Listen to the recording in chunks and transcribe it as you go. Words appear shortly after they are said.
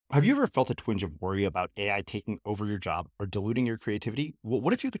Have you ever felt a twinge of worry about AI taking over your job or diluting your creativity? Well,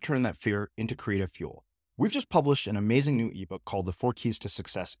 what if you could turn that fear into creative fuel? We've just published an amazing new ebook called The 4 Keys to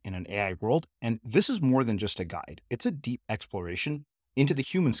Success in an AI World, and this is more than just a guide. It's a deep exploration into the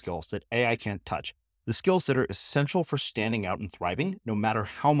human skills that AI can't touch, the skills that are essential for standing out and thriving, no matter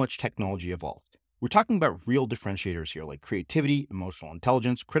how much technology evolves. We're talking about real differentiators here, like creativity, emotional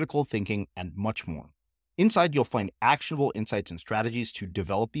intelligence, critical thinking, and much more. Inside, you'll find actionable insights and strategies to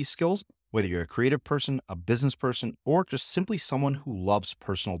develop these skills, whether you're a creative person, a business person, or just simply someone who loves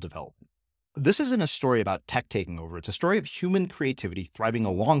personal development. This isn't a story about tech taking over. It's a story of human creativity thriving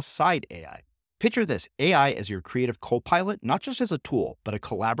alongside AI. Picture this, AI as your creative co-pilot, not just as a tool, but a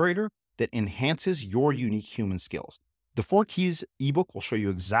collaborator that enhances your unique human skills. The 4 Keys ebook will show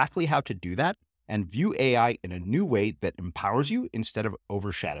you exactly how to do that and view AI in a new way that empowers you instead of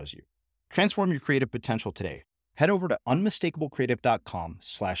overshadows you. Transform your creative potential today. Head over to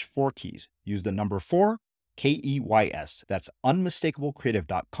unmistakablecreative.com/4keys. Use the number 4, KEYS. That's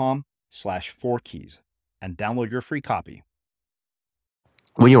unmistakablecreative.com/4keys and download your free copy.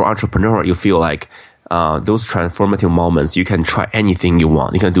 When you're an entrepreneur, you feel like those transformative moments, you can try anything you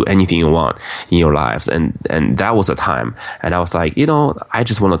want. You can do anything you want in your lives. And that was a time. And I was like, I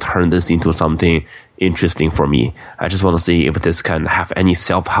just want to turn this into something interesting for me. I just want to see if this can have any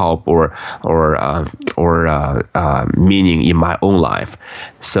self-help or meaning in my own life.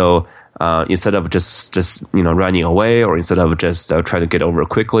 So instead of just running away, or instead of just trying to get over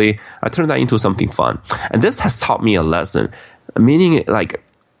quickly, I turned that into something fun. And this has taught me a lesson, meaning like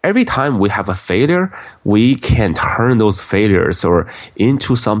every time we have a failure, we can turn those failures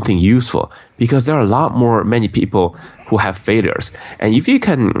into something useful, because there are many people who have failures. And if you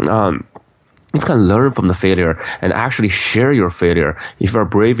can learn from the failure and actually share your failure, if you're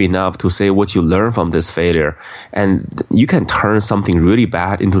brave enough to say what you learned from this failure, and you can turn something really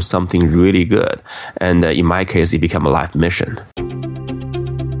bad into something really good. And in my case, it became a life mission.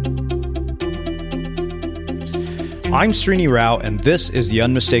 I'm Srini Rao, and this is the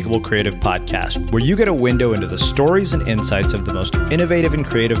Unmistakable Creative Podcast, where you get a window into the stories and insights of the most innovative and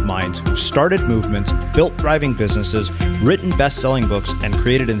creative minds who've started movements, built thriving businesses, written best-selling books, and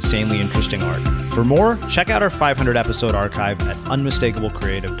created insanely interesting art. For more, check out our 500-episode archive at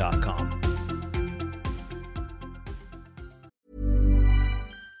unmistakablecreative.com.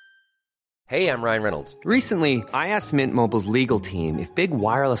 Hey, I'm Ryan Reynolds. Recently, I asked Mint Mobile's legal team if big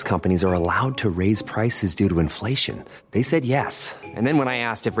wireless companies are allowed to raise prices due to inflation. They said yes. And then when I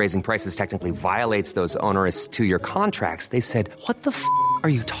asked if raising prices technically violates those onerous 2-year contracts, they said, "What the f*** are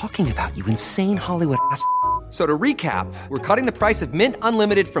you talking about, you insane Hollywood ass?" So to recap, we're cutting the price of Mint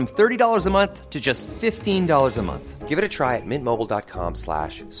Unlimited from $30 a month to just $15 a month. Give it a try at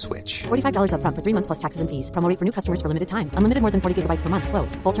mintmobile.com/switch. $45 up front for 3 months plus taxes and fees. Promo rate for new customers for limited time. Unlimited more than 40 gigabytes per month.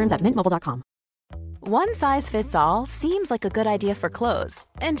 Slows full terms at mintmobile.com. One size fits all seems like a good idea for clothes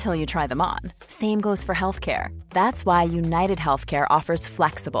until you try them on. Same goes for healthcare. That's why United Healthcare offers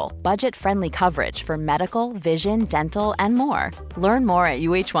flexible, budget-friendly coverage for medical, vision, dental, and more. Learn more at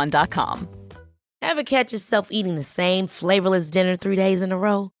uh1.com. Ever catch yourself eating the same flavorless dinner 3 days in a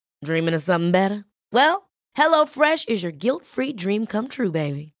row? Dreaming of something better? Well, HelloFresh is your guilt-free dream come true,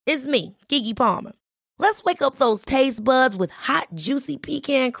 baby. It's me, Keke Palmer. Let's wake up those taste buds with hot, juicy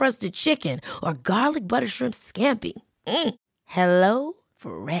pecan-crusted chicken or garlic butter shrimp scampi. Hello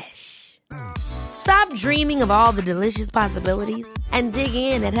Fresh. Stop dreaming of all the delicious possibilities and dig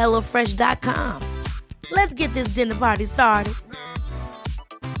in at HelloFresh.com. Let's get this dinner party started.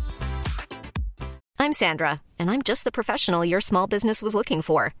 I'm Sandra, and I'm just the professional your small business was looking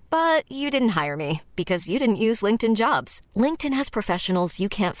for. But you didn't hire me because you didn't use LinkedIn Jobs. LinkedIn has professionals you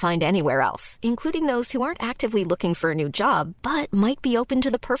can't find anywhere else, including those who aren't actively looking for a new job, but might be open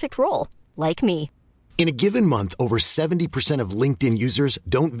to the perfect role, like me. In a given month, over 70% of LinkedIn users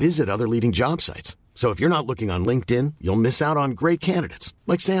don't visit other leading job sites. So if you're not looking on LinkedIn, you'll miss out on great candidates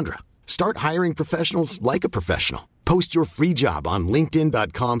like Sandra. Start hiring professionals like a professional. Post your free job on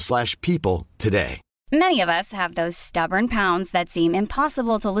linkedin.com/people today. Many of us have those stubborn pounds that seem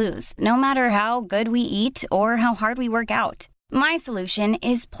impossible to lose, no matter how good we eat or how hard we work out. My solution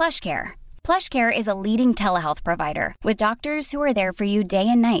is PlushCare. PlushCare is a leading telehealth provider with doctors who are there for you day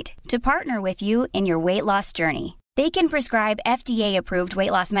and night to partner with you in your weight loss journey. They can prescribe FDA-approved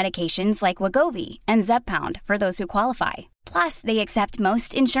weight loss medications like Wegovy and Zepbound for those who qualify. Plus, they accept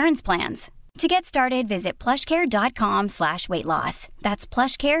most insurance plans. To get started, visit plushcare.com/weightloss. That's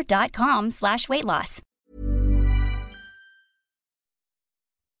plushcare.com/weightloss.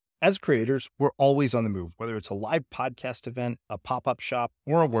 As creators, we're always on the move. Whether it's a live podcast event, a pop-up shop,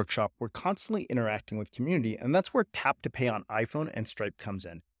 or a workshop, we're constantly interacting with community, and that's where Tap to Pay on iPhone and Stripe comes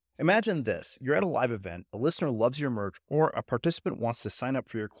in. Imagine this. You're at a live event, a listener loves your merch, or a participant wants to sign up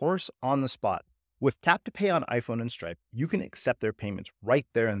for your course on the spot. With Tap to Pay on iPhone and Stripe, you can accept their payments right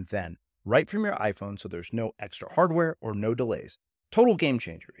there and then, right from your iPhone, so there's no extra hardware or no delays. Total game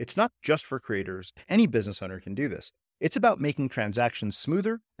changer. It's not just for creators. Any business owner can do this. It's about making transactions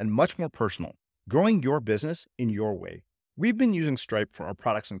smoother and much more personal, growing your business in your way. We've been using Stripe for our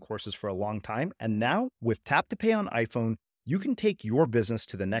products and courses for a long time, and now with Tap to Pay on iPhone, you can take your business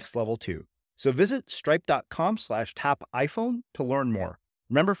to the next level too. So visit stripe.com/tapiphone to learn more.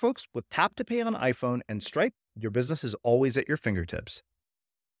 Remember, folks, with Tap to Pay on iPhone and Stripe, your business is always at your fingertips.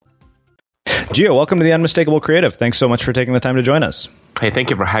 Jia, welcome to the Unmistakable Creative. Thanks so much for taking the time to join us. Hey,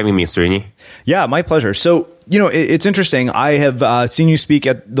 thank you for having me, Srini. Yeah, my pleasure. So, it's interesting. I have seen you speak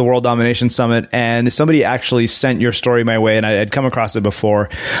at the World Domination Summit, and somebody actually sent your story my way, and I had come across it before.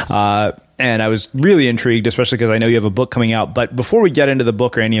 And I was really intrigued, especially because I know you have a book coming out. But before we get into the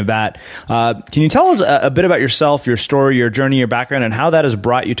book or any of that, can you tell us a bit about yourself, your story, your journey, your background, and how that has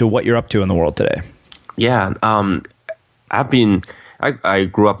brought you to what you're up to in the world today? Yeah, I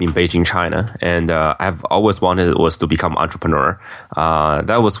grew up in Beijing, China, and I've always wanted was to become an entrepreneur.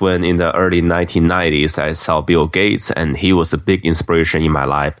 That was when in the early 1990s, I saw Bill Gates, and he was a big inspiration in my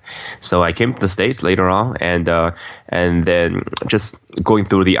life. So I came to the States later on, and then just going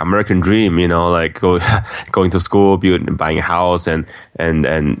through the American dream, like going to school, buying a house, and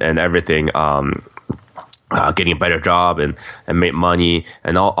everything. Getting a better job and make money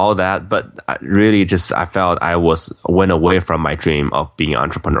and all that. But really I felt I went away from my dream of being an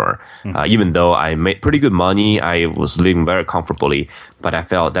entrepreneur. Even though I made pretty good money, I was living very comfortably, but I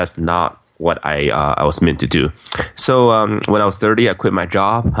felt that's not what I was meant to do. So when I was 30, I quit my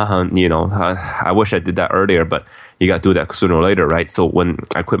job. I wish I did that earlier, but you got to do that sooner or later, right? So when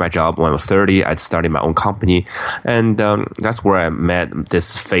I quit my job when I was 30, I started my own company. And that's where I met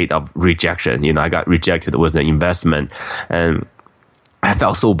this fate of rejection. I got rejected with an investment. And I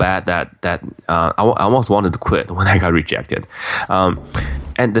felt so bad that I almost wanted to quit when I got rejected.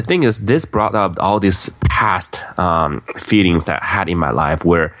 And the thing is, this brought up all these past feelings that I had in my life,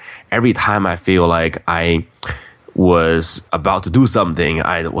 where every time I feel like I was about to do something,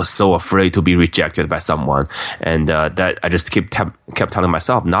 I was so afraid to be rejected by someone, and that I just kept telling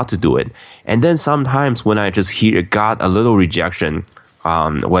myself not to do it. And then sometimes when I just got a little rejection,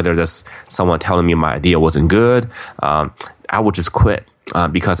 whether that's someone telling me my idea wasn't good, I would just quit.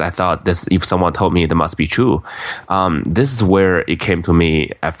 Because I thought if someone told me, that must be true. This is where it came to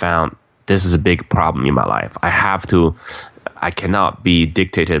me. I found this is a big problem in my life. I cannot be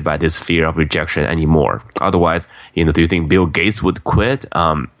dictated by this fear of rejection anymore. Otherwise, do you think Bill Gates would quit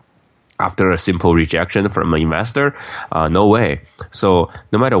after a simple rejection from an investor? No way. So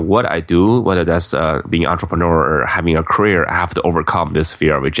no matter what I do, whether that's being an entrepreneur or having a career, I have to overcome this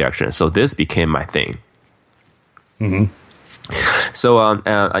fear of rejection. So this became my thing. Mm-hmm. So,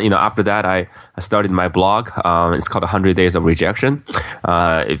 after that, I started my blog. It's called 100 Days of Rejection.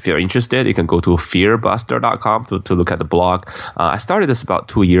 If you're interested, you can go to fearbuster.com to look at the blog. I started this about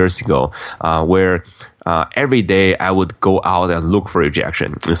 2 years ago, where every day I would go out and look for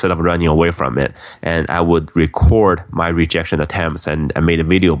rejection instead of running away from it. And I would record my rejection attempts, and I made a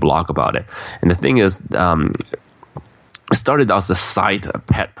video blog about it. And the thing is, it started as a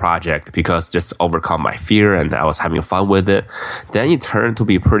pet project because just overcome my fear, and I was having fun with it. Then it turned to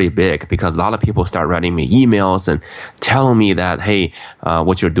be pretty big because a lot of people start writing me emails and telling me that, hey,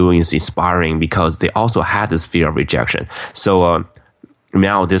 what you're doing is inspiring, because they also had this fear of rejection. So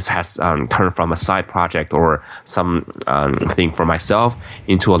now this has turned from a side project or some thing for myself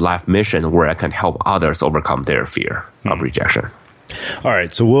into a life mission where I can help others overcome their fear of rejection. All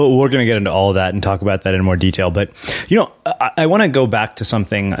right, so we're going to get into all of that and talk about that in more detail. But, I want to go back to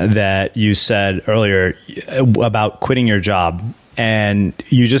something that you said earlier about quitting your job. And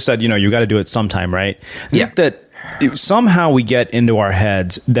you just said, you got to do it sometime, right? I think that somehow we get into our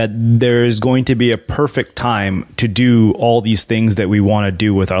heads that there is going to be a perfect time to do all these things that we want to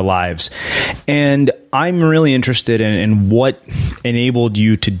do with our lives. And I'm really interested in what enabled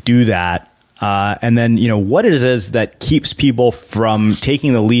you to do that. And then, what it is that keeps people from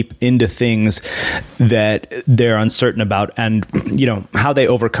taking the leap into things that they're uncertain about, and, how they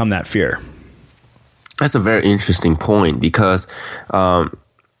overcome that fear. That's a very interesting point, because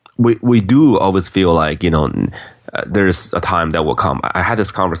we do always feel like, there's a time that will come. I had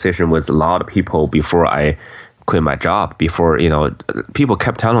this conversation with a lot of people before I quit my job before, people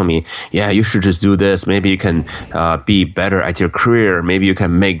kept telling me, yeah, you should just do this. Maybe you can be better at your career. Maybe you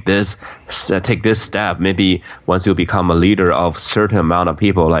can make this, take this step. Maybe once you become a leader of certain amount of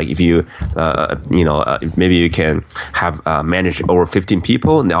people, like if you, maybe you can have manage over 15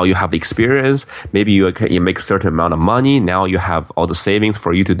 people. Now you have the experience. Maybe you make a certain amount of money. Now you have all the savings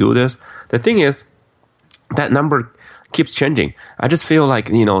for you to do this. The thing is, that number keeps changing. I just feel like,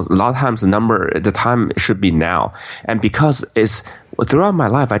 a lot of times the time should be now. And because it's throughout my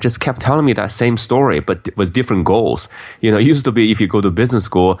life, I just kept telling me that same story, but with different goals. It used to be if you go to business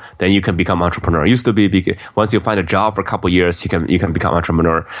school, then you can become entrepreneur. It used to be once you find a job for a couple of years, you can become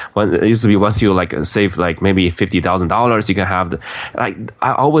entrepreneur. It used to be once you save maybe $50,000, you can have I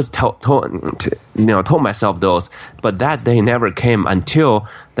always told myself those, but that day never came until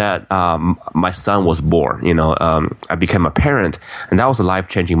that my son was born. I became a parent, and that was a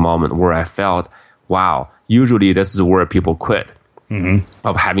life-changing moment where I felt, wow, usually this is where people quit.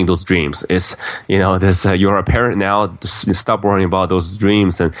 Of having those dreams is, you're a parent now, just stop worrying about those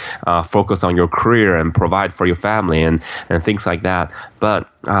dreams and focus on your career and provide for your family and things like that. But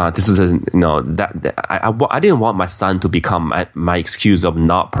this is I didn't want my son to become my excuse of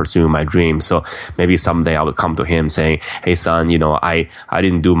not pursuing my dream. So maybe someday I would come to him saying, "Hey son, I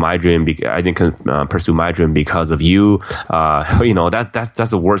didn't do my dream. I didn't pursue my dream because of you." That's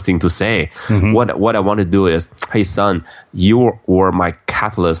the worst thing to say. What I want to do is, "Hey son, you were my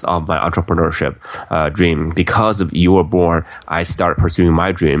catalyst of my entrepreneurship dream. Because of you were born, I started pursuing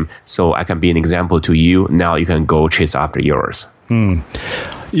my dream. So I can be an example to you. Now you can go chase after yours."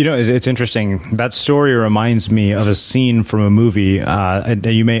 It's interesting. That story reminds me of a scene from a movie. I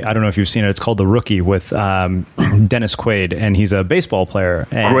don't know if you've seen it. It's called The Rookie with Dennis Quaid, and he's a baseball player.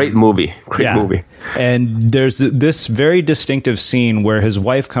 Great movie. Great movie. And there's this very distinctive scene where his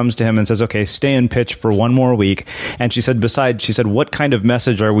wife comes to him and says, "Okay, stay and pitch for one more week." And she said, "What kind of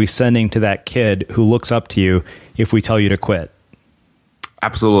message are we sending to that kid who looks up to you if we tell you to quit?"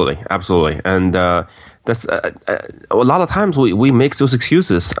 Absolutely. And that's a lot of times we make those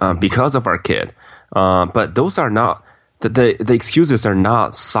excuses because of our kid, but those are not the excuses are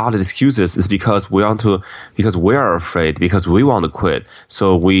not solid excuses. It's because we are afraid, because we want to quit,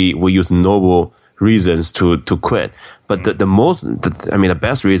 so we use noble reasons to quit. But the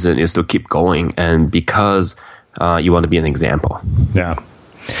best reason is to keep going, and because you want to be an example. Yeah.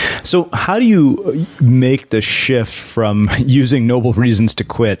 So how do you make the shift from using noble reasons to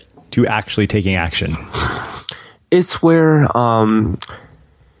quit to actually taking action? It's where,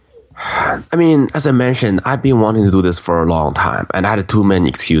 as I mentioned, I've been wanting to do this for a long time, and I had too many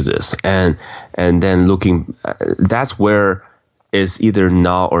excuses. And then that's where it's either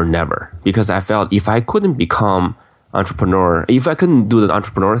now or never. Because I felt if I couldn't become entrepreneur, if I couldn't do the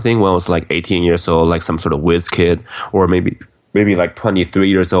entrepreneur thing when I was 18 years old, like some sort of whiz kid, or maybe 23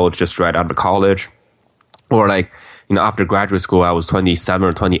 years old, just right out of college, or after graduate school, I was 27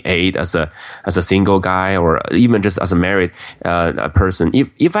 or 28 as a single guy, or even just as a married person.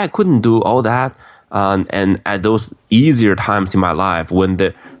 If I couldn't do all that, and at those easier times in my life, when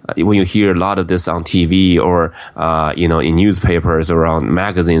you hear a lot of this on TV or in newspapers or on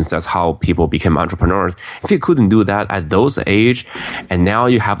magazines, that's how people became entrepreneurs. If you couldn't do that at those age, and now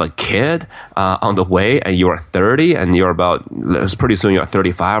you have a kid on the way, and you are 30, and pretty soon you're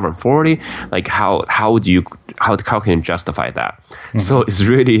 35 or 40, how can you justify that? Mm-hmm. So it's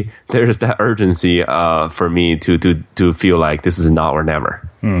really, there's that urgency for me to feel like this is now or never.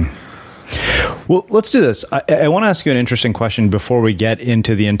 Well, let's do this. I want to ask you an interesting question before we get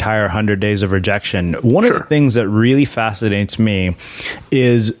into the entire 100 Days of Rejection. One of the things that really fascinates me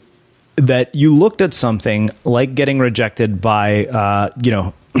is that you looked at something like getting rejected by,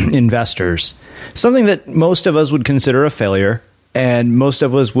 investors, something that most of us would consider a failure and most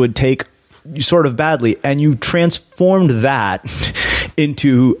of us would take sort of badly, and you transformed that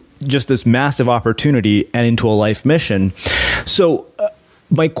into just this massive opportunity and into a life mission. So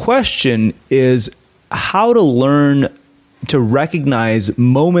my question is how to learn to recognize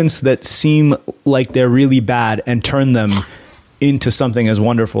moments that seem like they're really bad and turn them into something as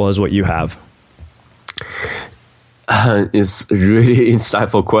wonderful as what you have. It's a really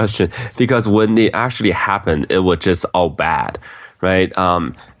insightful question, because when they actually happened, it was just all bad, right?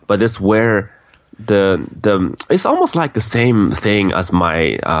 But it's where it's almost like the same thing as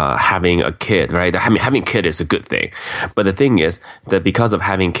my having a kid, right? I mean, having a kid is a good thing, but the thing is that because of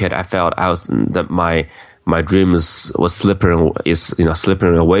having a kid, I felt my dreams was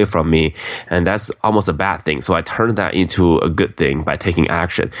slipping away from me, and that's almost a bad thing. So I turned that into a good thing by taking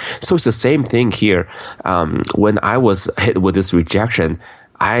action. So it's the same thing here. When I was hit with this rejection,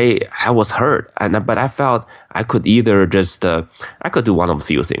 I was hurt, but I felt I could either just I could do one of a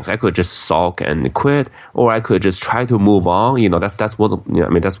few things. I could just sulk and quit, or I could just try to move on. That's what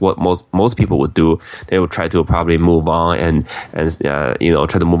that's what most people would do. They would try to probably move on and try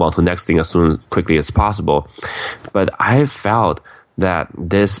to move on to the next thing as quickly as possible. But I felt that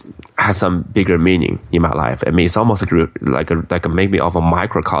this has some bigger meaning in my life. I mean, it's almost like a maybe of a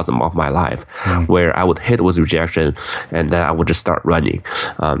microcosm of my life, where I would hit with rejection, and then I would just start running.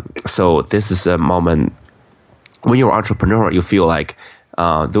 So this is a moment when you're an entrepreneur, you feel like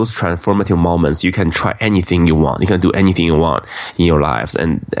those transformative moments, you can try anything you want. You can do anything you want in your lives.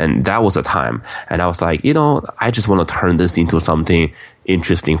 And that was a time. And I was like, I just want to turn this into something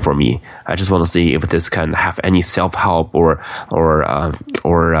interesting for me. I just want to see if this can have any self-help or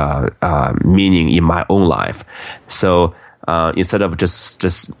meaning in my own life. So instead of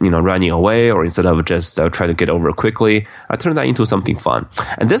just running away, or instead of just trying to get over it quickly, I turned that into something fun.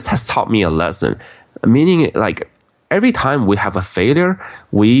 And this has taught me a lesson, meaning like every time we have a failure,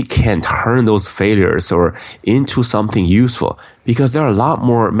 we can turn those failures into something useful, because there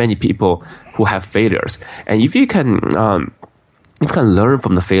are many people who have failures. And if you can learn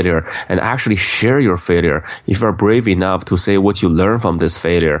from the failure and actually share your failure, if you're brave enough to say what you learned from this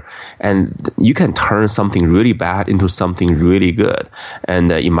failure, and you can turn something really bad into something really good. And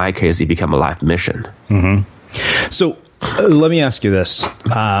in my case, it became a life mission. Mm-hmm. So let me ask you this.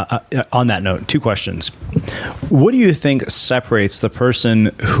 On that note, 2 questions. What do you think separates the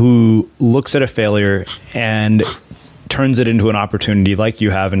person who looks at a failure and turns it into an opportunity like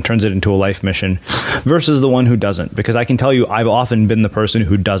you have and turns it into a life mission versus the one who doesn't? Because I can tell you, I've often been the person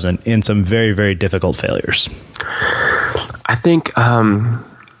who doesn't in some very, very difficult failures. I think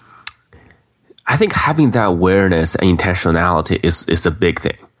having that awareness and intentionality is a big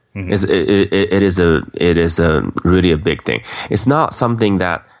thing. Mm-hmm. It is really a big thing. It's not something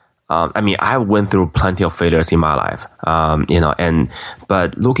that I went through plenty of failures in my life,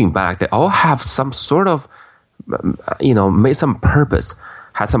 but looking back, they all have some sort of made some purpose,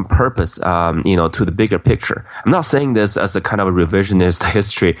 had some purpose, to the bigger picture. I'm not saying this as a kind of a revisionist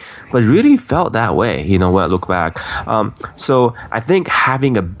history, but really felt that way, when I look back. So I think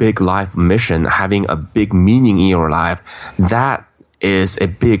having a big life mission, having a big meaning in your life, that is a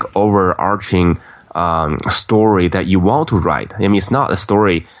big overarching story that you want to write. I mean, it's not a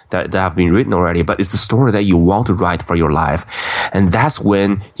story that have been written already, but it's a story that you want to write for your life. And that's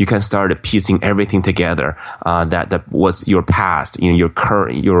when you can start piecing everything together, that was your past, your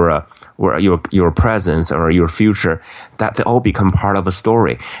current, your presence or your future, that they all become part of a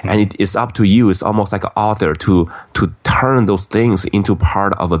story. And it is up to you. It's almost like an author to turn those things into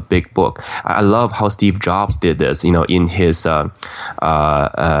part of a big book. I love how Steve Jobs did this, in his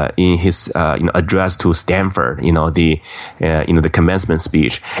address to Stanford, the commencement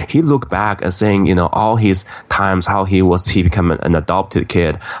speech. He looked back and saying, all his times, how he became an adopted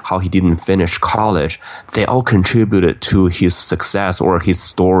kid, how he didn't finish college, they all contributed to his success or his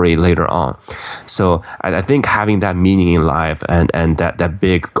story later on. So I think having that meaning in life and that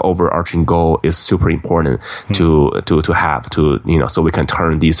big overarching goal is super important to have, so we can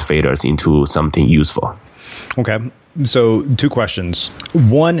turn these failures into something useful. Okay. So 2 questions.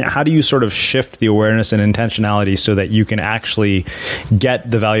 One, how do you sort of shift the awareness and intentionality so that you can actually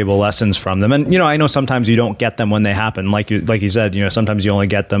get the valuable lessons from them? And, I know sometimes you don't get them when they happen. Like you said, sometimes you only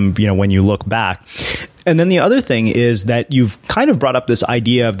get them, when you look back. And then the other thing is that you've kind of brought up this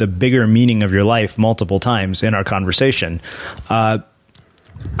idea of the bigger meaning of your life multiple times in our conversation.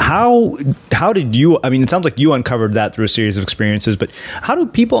 How did you, it sounds like you uncovered that through a series of experiences, but how do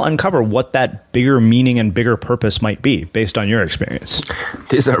people uncover what that bigger meaning and bigger purpose might be based on your experience?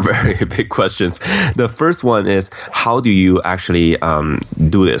 These are very big questions. The first one is, how do you actually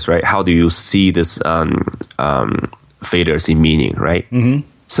do this, right? How do you see this failures in meaning, right? Mm-hmm.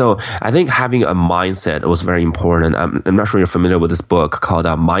 So I think having a mindset was very important. I'm not sure you're familiar with this book called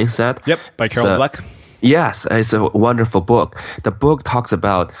Mindset. Yep, by Carol Dweck. Yes, it's a wonderful book. The book talks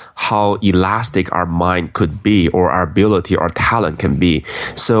about how elastic our mind could be, or our ability or talent can be.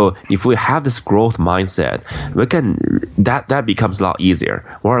 So if we have this growth mindset, we can, that becomes a lot easier.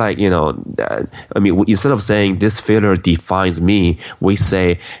 Or like, instead of saying this failure defines me, we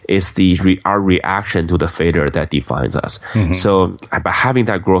say it's our reaction to the failure that defines us. Mm-hmm. So by having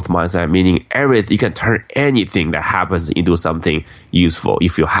that growth mindset, meaning you can turn anything that happens into something useful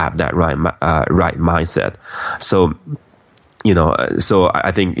if you have that right mindset. So so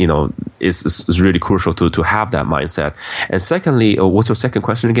I think, it's really crucial to have that mindset. And secondly, what's your second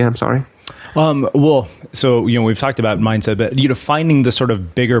question again? I'm sorry. So we've talked about mindset, but finding the sort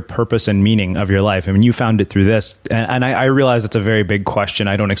of bigger purpose and meaning of your life. I mean, you found it through this, and I realize it's a very big question.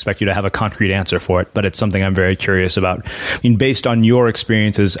 I don't expect you to have a concrete answer for it, but it's something I'm very curious about. I mean, based on your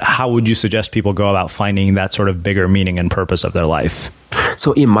experiences, how would you suggest people go about finding that sort of bigger meaning and purpose of their life?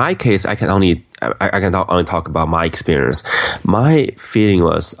 So in my case, I can only talk about my experience. My feeling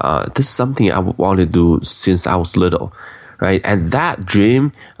was this is something I wanted to do since I was little, right? And that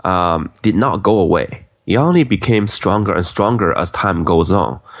dream did not go away. It only became stronger and stronger as time goes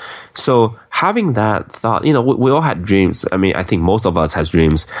on. So having that thought, we all had dreams. I mean, I think most of us has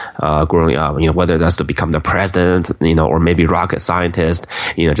dreams growing up, whether that's to become the president, or maybe rocket scientist,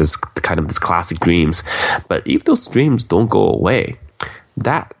 just kind of these classic dreams. But if those dreams don't go away,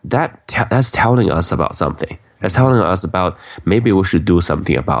 that's telling us about something. That's telling us about maybe we should do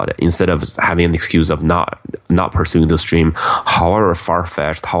something about it instead of having an excuse of not pursuing this dream, however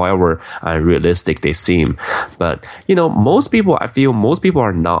far-fetched, however unrealistic they seem. But, most people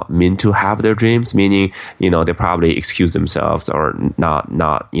are not meant to have their dreams, meaning, they probably excuse themselves or not,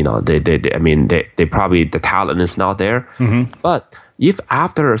 they probably, the talent is not there. Mm-hmm. But if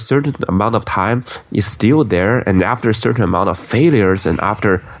after a certain amount of time it's still there, and after a certain amount of failures and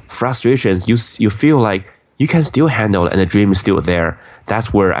after frustrations, you feel like you can still handle it and the dream is still there,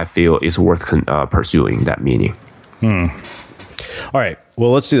 that's where I feel it's worth pursuing that meaning. All right.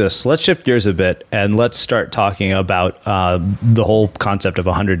 Well, let's do this. Let's shift gears a bit and let's start talking about the whole concept of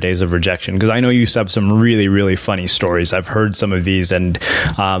 100 Days of Rejection, because I know you have some really, really funny stories. I've heard some of these. And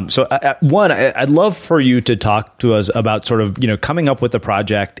so I'd love for you to talk to us about sort of, coming up with the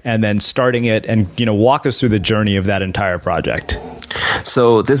project and then starting it and, walk us through the journey of that entire project.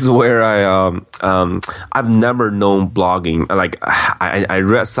 So this is where I've never known blogging. Like I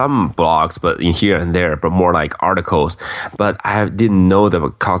read some blogs, but in here and there, but more like articles. But I didn't know the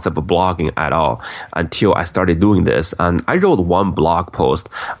concept of blogging at all until I started doing this. And I wrote one blog post.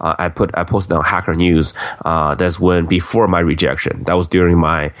 I posted on Hacker News. That's before my rejection. That was during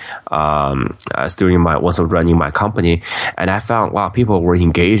my once I was running my company, and I found people were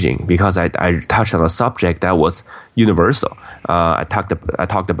engaging because I touched on a subject that was universal. I talked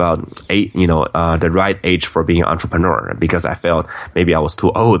about the right age for being an entrepreneur, because I felt maybe I was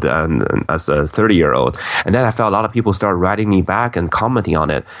too old and as a 30-year-old. And then I felt a lot of people started writing me back and commenting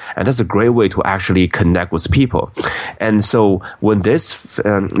on it. And that's a great way to actually connect with people. And so when this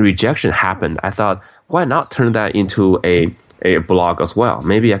rejection happened, I thought, why not turn that into a blog as well?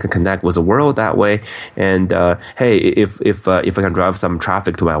 Maybe I can connect with the world that way. And hey, if I can drive some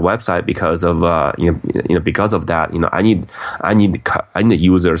traffic to my website because of because of that, I need the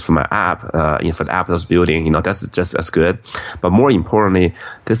users for my app, for the app I was building. That's just as good. But more importantly,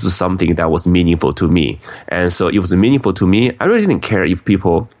 this was something that was meaningful to me, and so it was meaningful to me. I really didn't care if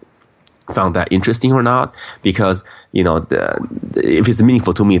people found that interesting or not, because if it's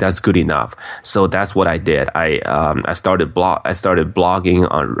meaningful to me, that's good enough. So that's what I did. I started blogging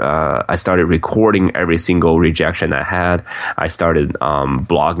on. I started recording every single rejection I had. I started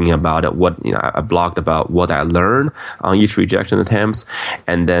blogging about it. I blogged about what I learned on each rejection attempts,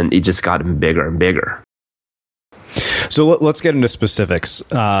 and then it just got bigger and bigger. So let's get into specifics,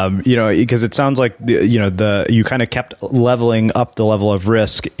 because it sounds like you kind of kept leveling up the level of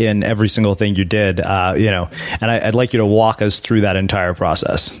risk in every single thing you did, and I'd like you to walk us through that entire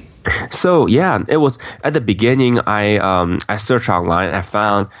process. So yeah, it was at the beginning. I searched online. I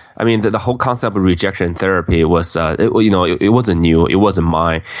found, the whole concept of rejection therapy was, it wasn't new. It wasn't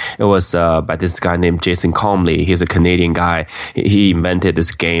mine. It was by this guy named Jason Comley. He's a Canadian guy. He invented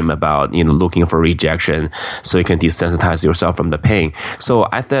this game about looking for rejection so you can desensitize yourself from the pain. So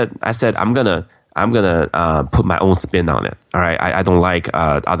I said I'm gonna put my own spin on it. All right. I don't like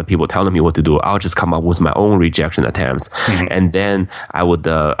other people telling me what to do. I'll just come up with my own rejection attempts. Mm-hmm. And then I would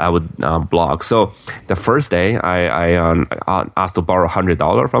blog. So the first day I asked to borrow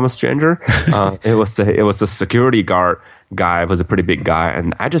 $100 from a stranger. It was a security guard guy. It was a pretty big guy.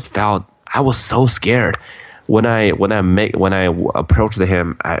 And I just felt, I was so scared when I approached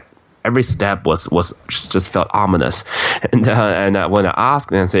him. Every step was just felt ominous, and when I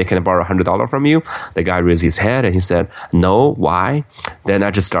asked and said, "Can I borrow $100 from you?" the guy raised his head and he said, "No, why?" Then I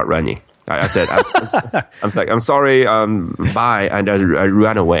just start running. I said, "I'm sorry, bye," and I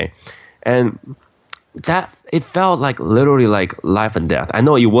ran away. And that it felt like literally like life and death. I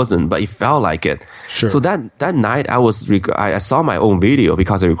know it wasn't, but it felt like it. Sure. So that night I saw my own video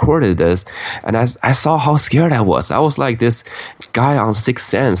because I recorded this, and I saw how scared I was. I was like this guy on Sixth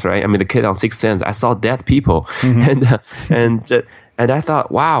Sense, right? I mean, the kid on Sixth Sense. I saw dead people, and I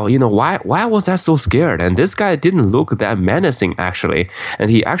thought, wow, why was I so scared? And this guy didn't look that menacing, actually.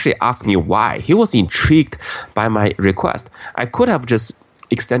 And he actually asked me why. He was intrigued by my request. I could have just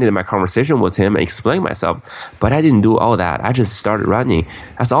extended my conversation with him and explained myself, but I didn't do all that. I just started running.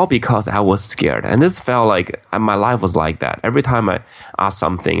 That's all because I was scared. And this felt like my life was like that. Every time I asked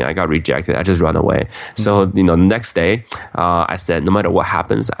something, I got rejected. I just run away. So, next day, I said, no matter what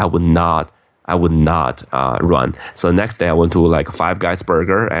happens, I would not run. So the next day I went to like Five Guys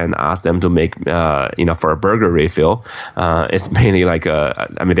Burger and asked them to make, for a burger refill. It's mainly like,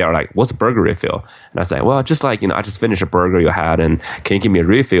 they are like, what's a burger refill? And I say, well, just like, I just finished a burger you had, and can you give me a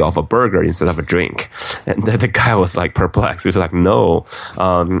refill of a burger instead of a drink? And the guy was like perplexed. He was like, no,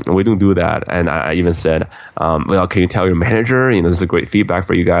 we don't do that. And I even said, well, can you tell your manager, this is a great feedback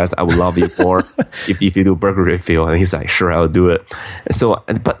for you guys. I would love you more if you do burger refill. And he's like, sure, I'll do it. And so,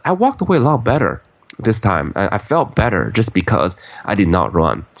 but I walked away a lot better this time. I felt better just because I did not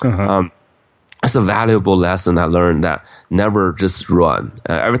run. It's a valuable lesson I learned, that never just run.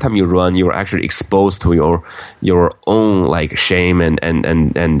 Every time you run, you're actually exposed to your own like shame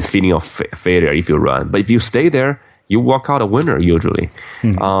and feeling of failure if you run. But if you stay there, you walk out a winner usually.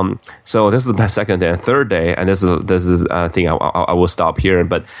 So this is my second day. And third day, and this is I think I will stop here.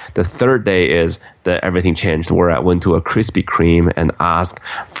 But the third day is that everything changed, where I went to a Krispy Kreme and asked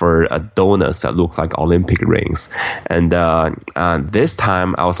for a donuts that looked like Olympic rings. And this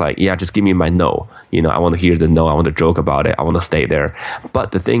time I was like, yeah, just give me my no. I want to hear the no. I want to joke about it. I want to stay there.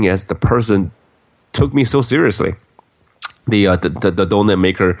 But the thing is, the person took me so seriously. The donut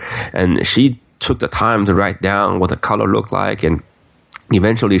maker, and she took the time to write down what the color looked like, and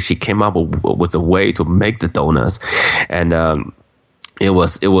eventually she came up with a way to make the donuts, and it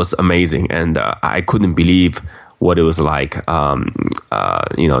was amazing, and I couldn't believe what it was like,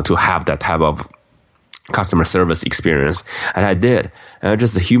 to have that type of customer service experience, and I did. And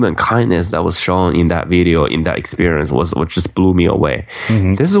just the human kindness that was shown in that video, in that experience, was what just blew me away.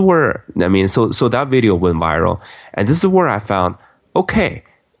 This is where so that video went viral, and this is where I found, okay,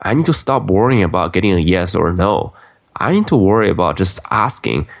 I need to stop worrying about getting a yes or a no. I need to worry about just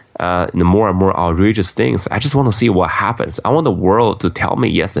asking more and more outrageous things. I just want to see what happens. I want the world to tell me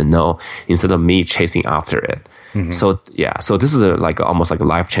yes and no instead of me chasing after it. So this is almost like a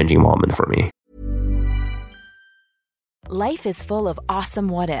life-changing moment for me. Life is full of awesome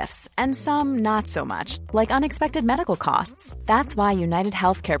what-ifs, and some not so much, like unexpected medical costs. That's why United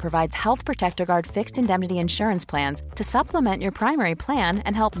Healthcare provides Health Protector Guard fixed indemnity insurance plans to supplement your primary plan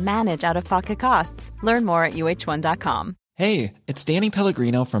and help manage out-of-pocket costs. Learn more at uh1.com. Hey, it's Danny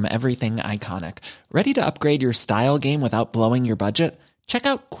Pellegrino from Everything Iconic. Ready to upgrade your style game without blowing your budget? Check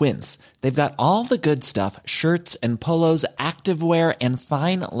out Quince. They've got all the good stuff, shirts and polos, activewear, and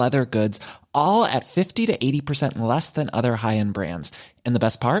fine leather goods, all at 50 to 80% less than other high-end brands. And the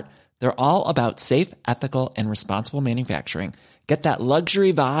best part? They're all about safe, ethical, and responsible manufacturing. Get that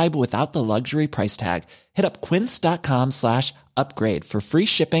luxury vibe without the luxury price tag. Hit up quince.com/upgrade for free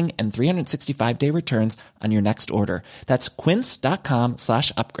shipping and 365-day returns on your next order. That's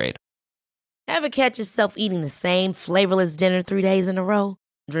quince.com/upgrade. Ever catch yourself eating the same flavorless dinner 3 days in a row?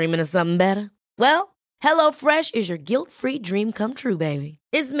 Dreaming of something better? Well, HelloFresh is your guilt-free dream come true, baby.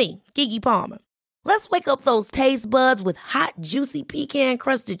 It's me, Keke Palmer. Let's wake up those taste buds with hot, juicy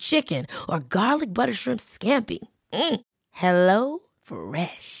pecan-crusted chicken or garlic butter shrimp scampi. Hello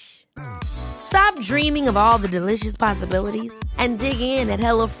Fresh. Stop dreaming of all the delicious possibilities and dig in at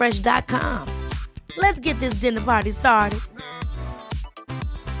HelloFresh.com. Let's get this dinner party started.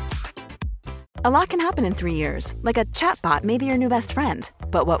 A lot can happen in 3 years, like a chatbot may be your new best friend.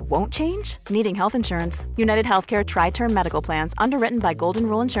 But what won't change? Needing health insurance. United Healthcare Tri-Term Medical Plans, underwritten by Golden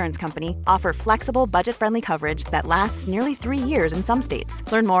Rule Insurance Company, offer flexible, budget-friendly coverage that lasts nearly 3 years in some states.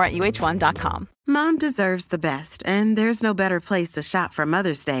 Learn more at uh1.com. Mom deserves the best, and there's no better place to shop for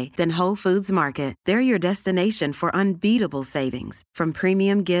Mother's Day than Whole Foods Market. They're your destination for unbeatable savings, from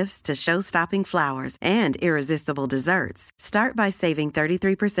premium gifts to show-stopping flowers and irresistible desserts. Start by saving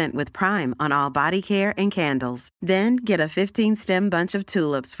 33% with Prime on all body care and candles. Then get a 15-stem bunch of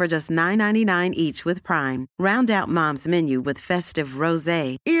tulips for just $9.99 each with Prime. Round out Mom's menu with festive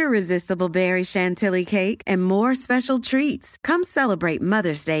rosé, irresistible berry chantilly cake, and more special treats. Come celebrate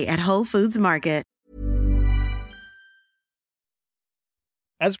Mother's Day at Whole Foods Market.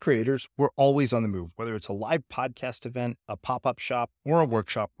 As creators, we're always on the move. Whether it's a live podcast event, a pop-up shop, or a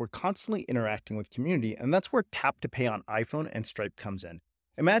workshop, we're constantly interacting with community, and that's where Tap to Pay on iPhone and Stripe comes in.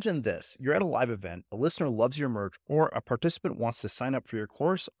 Imagine this. You're at a live event, a listener loves your merch, or a participant wants to sign up for your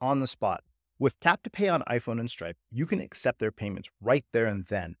course on the spot. With Tap to Pay on iPhone and Stripe, you can accept their payments right there and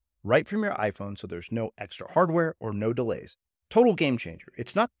then, right from your iPhone, so there's no extra hardware or no delays. Total game changer.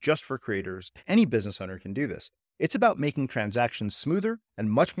 It's not just for creators. Any business owner can do this. It's about making transactions smoother and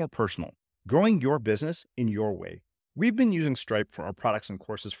much more personal, growing your business in your way. We've been using Stripe for our products and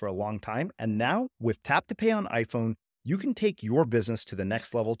courses for a long time, and now with Tap to Pay on iPhone, you can take your business to the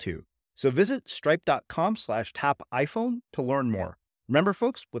next level too. So visit stripe.com/tapiphone to learn more. Remember,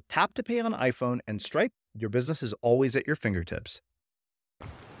 folks, with Tap to Pay on iPhone and Stripe, your business is always at your fingertips.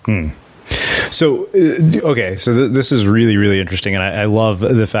 So, okay, so this is really, really interesting, and I love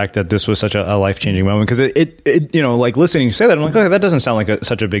the fact that this was such a life-changing moment, because it you know, like listening to you say that, I'm like, okay, that doesn't sound like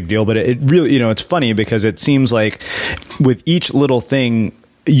such a big deal, but it really, you know, it's funny because it seems like with each little thing,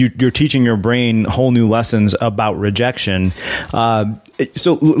 you're teaching your brain whole new lessons about rejection.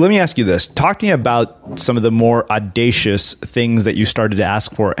 So let me ask you this. Talk to me about some of the more audacious things that you started to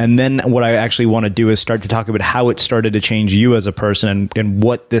ask for. And then what I actually want to do is start to talk about how it started to change you as a person and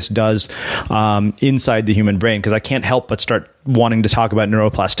what this does inside the human brain. Because I can't help but start wanting to talk about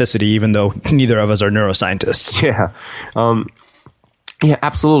neuroplasticity, even though neither of us are neuroscientists. Yeah. Yeah,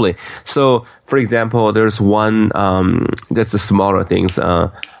 absolutely. So, for example, there's one, that's the smaller things.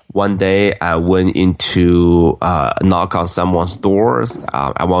 One day I went into, knock on someone's doors.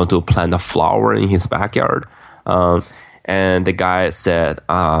 I wanted to plant a flower in his backyard. And the guy said,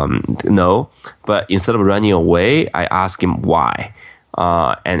 no, but instead of running away, I asked him why.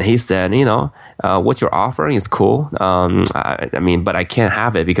 And he said, you know, what you're offering is cool. I mean, but I can't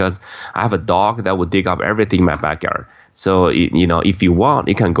have it because I have a dog that would dig up everything in my backyard. So, you know, if you want,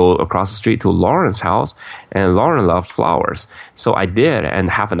 you can go across the street to Lauren's house, and Lauren loves flowers. So I did, and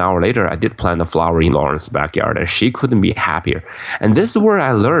half an hour later, I did plant a flower in Lauren's backyard, and she couldn't be happier. And this is where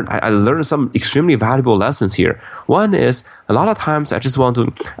I learned. I learned some extremely valuable lessons here. One is, a lot of times I just want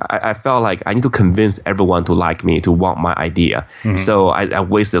to, I felt like I need to convince everyone to like me, to want my idea. Mm-hmm. So I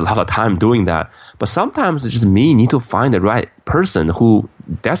wasted a lot of time doing that. But sometimes it's just me need to find the right person who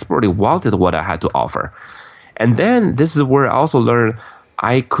desperately wanted what I had to offer. And then this is where I also learned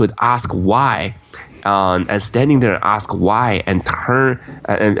I could ask why, and standing there and ask why, and turn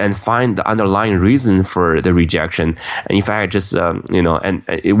and find the underlying reason for the rejection. And in fact, just you know, and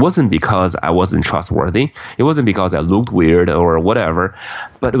it wasn't because I wasn't trustworthy. It wasn't because I looked weird or whatever,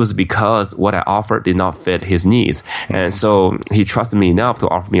 but it was because what I offered did not fit his needs. And so he trusted me enough to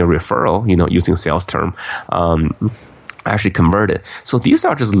offer me a referral. You know, using sales term. Actually converted. So these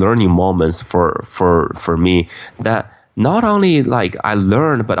are just learning moments for me that not only like I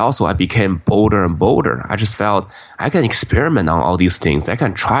learned, but also I became bolder and bolder. I just felt I can experiment on all these things. I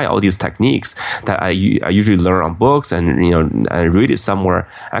can try all these techniques that I usually learn on books, and you know, I read it somewhere.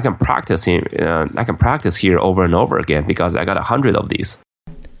 I can practice here. I can practice here over and over again because I got 100 of these.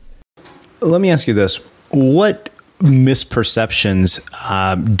 Let me ask you this: what misperceptions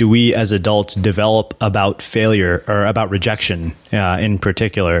do we as adults develop about failure or about rejection in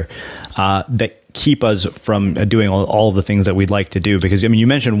particular that keep us from doing all of the things that we'd like to do? Because I mean, you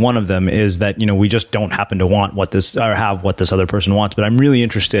mentioned one of them is that, you know, we just don't happen to want what this or have what this other person wants. But I'm really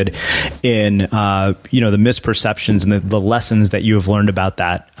interested in you know, the misperceptions and the lessons that you have learned about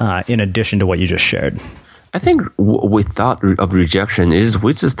that in addition to what you just shared. I think we thought of rejection is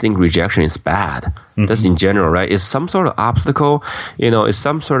we just think rejection is bad. Mm-hmm. That's in general, right? It's some sort of obstacle, you know, it's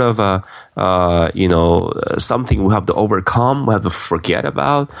some sort of you know, something we have to overcome, we have to forget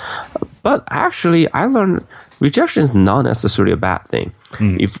about. But actually, I learned rejection is not necessarily a bad thing.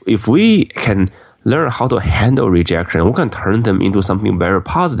 Mm-hmm. If we can learn how to handle rejection, we can turn them into something very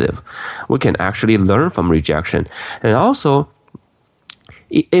positive. We can actually learn from rejection, and also,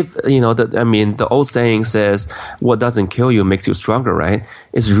 if you know, the old saying says, "What doesn't kill you makes you stronger," right?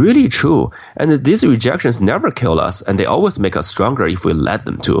 It's really true. And these rejections never kill us, and they always make us stronger if we let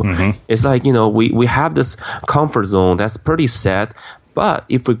them to. Mm-hmm. It's like, you know, we have this comfort zone that's pretty set, but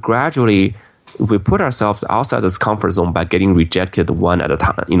if we put ourselves outside this comfort zone by getting rejected once at a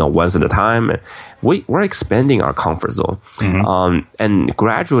time, we're expanding our comfort zone. Mm-hmm. And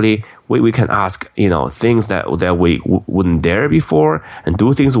gradually we can ask, you know, things that we wouldn't dare before, and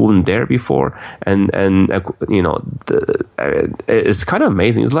do things we wouldn't dare before. And you know, it's kind of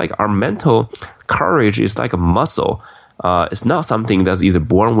amazing. It's like our mental courage is like a muscle. It's not something that's either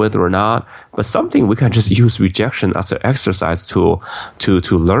born with or not, but something we can just use rejection as an exercise tool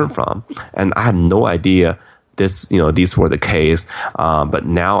to learn from. And I had no idea these were the case, but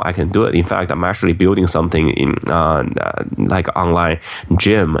now I can do it. In fact, I'm actually building something in like online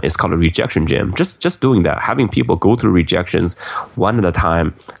gym. It's called a rejection gym. Just doing that, having people go through rejections one at a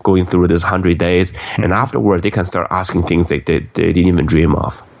time, going through this 100 days, and afterward they can start asking things they didn't even dream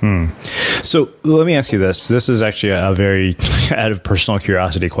of. So let me ask you this. This is actually a very out of personal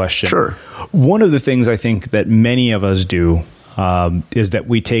curiosity question. Sure. One of the things I think that many of us do is that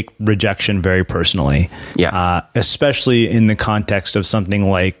we take rejection very personally. Yeah. Especially in the context of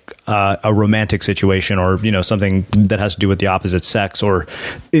something like a romantic situation, or something that has to do with the opposite sex, or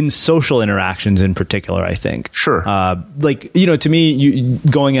in social interactions in particular. I think. Sure. To me, you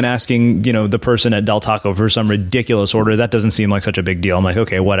going and asking the person at Del Taco for some ridiculous order, that doesn't seem like such a big deal. I'm like,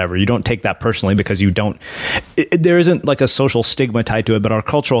 okay, whatever. You don't take that personally because you don't. There isn't like a social stigma tied to it, but our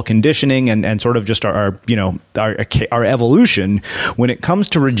cultural conditioning and sort of just our evolution. When it comes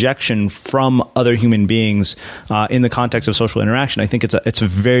to rejection from other human beings in the context of social interaction, I think it's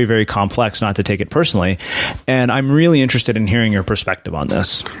very, very complex not to take it personally. And I'm really interested in hearing your perspective on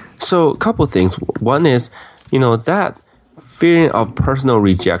this. So a couple of things. One is, that feeling of personal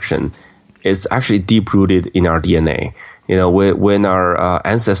rejection is actually deep-rooted in our DNA. When our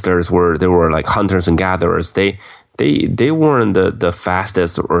ancestors were like hunters and gatherers, they weren't the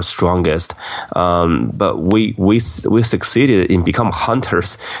fastest or strongest, but we succeeded in becoming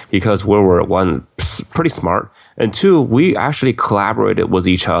hunters because we were, one, pretty smart, and two, we actually collaborated with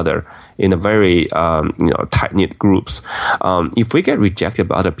each other in a very tight-knit groups. If we get rejected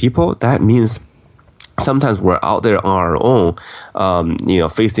by other people, that means sometimes we're out there on our own,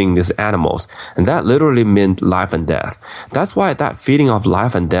 facing these animals. And that literally meant life and death. That's why that feeling of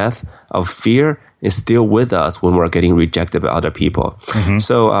life and death, of fear, is still with us when we're getting rejected by other people. Mm-hmm.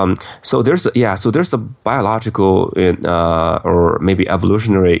 So there's a biological or maybe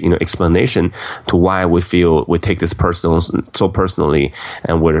evolutionary explanation to why we take this so personally,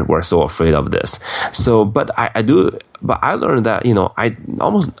 and we're so afraid of this. So, but I learned that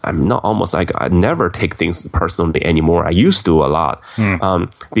I never take things personally anymore. I used to a lot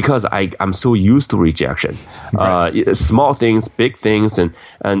because I'm so used to rejection. Right. Small things, big things, and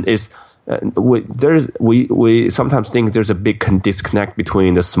it's. We sometimes think there's a big disconnect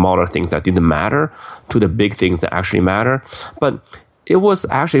between the smaller things that didn't matter to the big things that actually matter. But it was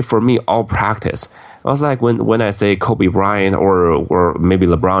actually, for me, all practice. I was like, when I say Kobe Bryant or maybe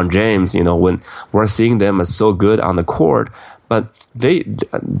LeBron James, when we're seeing them as so good on the court, but they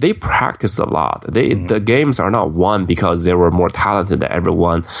practice a lot. The games are not won because they were more talented than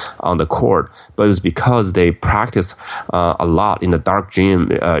everyone on the court, but it's because they practice a lot in the dark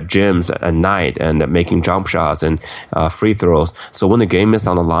gyms at night and making jump shots and free throws. So when the game is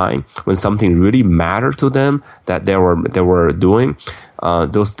on the line, when something really matters to them that they were doing,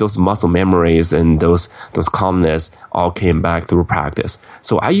 those muscle memories and those calmness all came back through practice.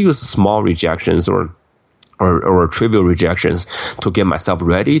 So I use small rejections or trivial rejections to get myself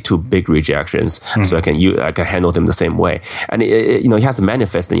ready to big rejections, so I can handle them the same way. And it has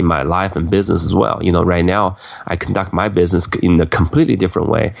manifested in my life and business as well. Right now I conduct my business in a completely different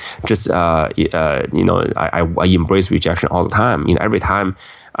way. Just I embrace rejection all the time. Every time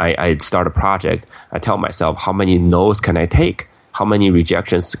I start a project, I tell myself, how many no's can I take? How many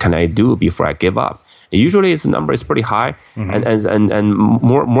rejections can I do before I give up? Usually, the number is pretty high, and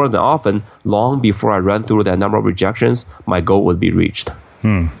more than often, long before I run through that number of rejections, my goal would be reached.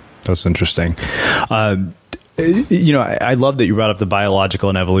 That's interesting. I love that you brought up the biological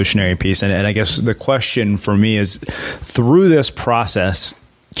and evolutionary piece, and I guess the question for me is, through this process,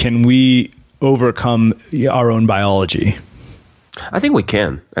 can we overcome our own biology? I think we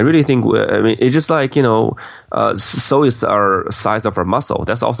can. I really think. It's just like so is our size of our muscle.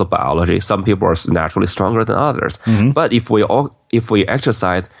 That's also biology. Some people are naturally stronger than others. But if we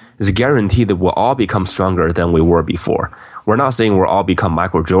exercise, it's guaranteed that we'll all become stronger than we were before. We're not saying we'll all become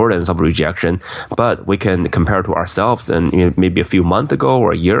Michael Jordans of rejection, but we can compare to ourselves. And maybe a few months ago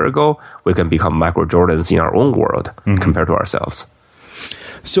or a year ago, we can become Michael Jordans in our own world compared to ourselves.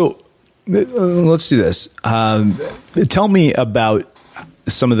 So. Let's do this. Tell me about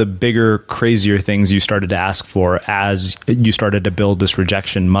some of the bigger, crazier things you started to ask for as you started to build this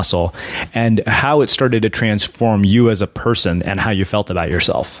rejection muscle, and how it started to transform you as a person and how you felt about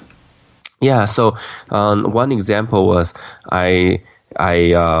yourself. Yeah. So one example was I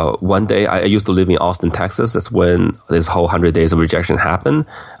one day, I used to live in Austin, Texas. That's when this whole 100 Days of Rejection happened.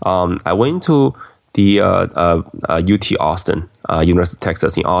 I went to the UT Austin, University of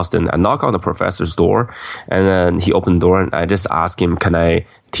Texas in Austin. I knocked on the professor's door, and then he opened the door, and I just asked him, "Can I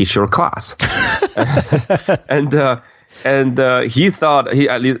teach your class?" and And at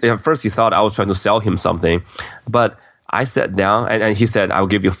first he thought I was trying to sell him something, but I sat down and he said, I'll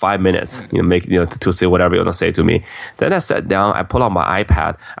give you 5 minutes, to say whatever you want to say to me. Then I sat down, I pulled out my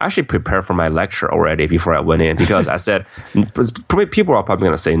iPad. I actually prepared for my lecture already before I went in, because I said, people are probably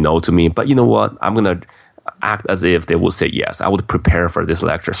going to say no to me, but you know what? I'm going to act as if they would say yes. I would prepare for this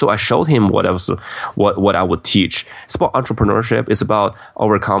lecture. So I showed him what I would teach. It's about entrepreneurship. It's about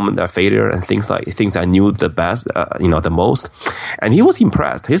overcoming the failure and things I knew the best, the most. And he was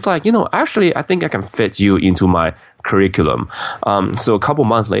impressed. He's like, actually, I think I can fit you into my curriculum. So a couple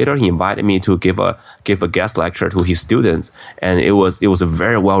months later, he invited me to give a guest lecture to his students, and it was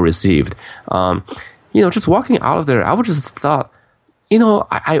very well received. Just walking out of there, I would just thought,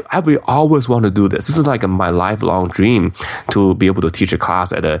 I will always want to do this. This is like my lifelong dream, to be able to teach a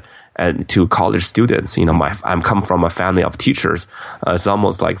class to college students. I'm come from a family of teachers. It's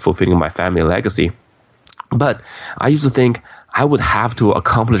almost like fulfilling my family legacy. But I used to think I would have to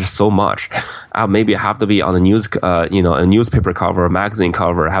accomplish so much. Maybe I have to be on the news, a newspaper cover, a magazine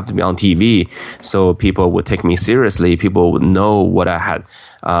cover. I have to be on TV, so people would take me seriously. People would know what I had.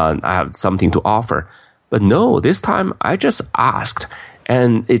 I have something to offer. But no, this time I just asked,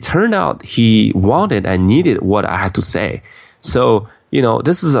 and it turned out he wanted and needed what I had to say. So,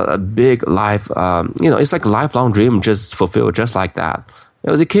 this is a big life, it's like a lifelong dream just fulfilled just like that.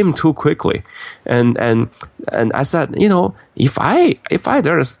 It came too quickly. And I said, if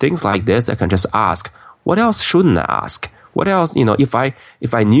there's things like this, I can just ask. What else shouldn't I ask? What else, if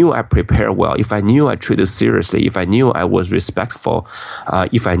I knew I prepared well, if I knew I treated seriously, if I knew I was respectful,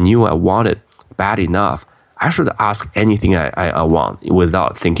 if I knew I wanted bad enough, I should ask anything I want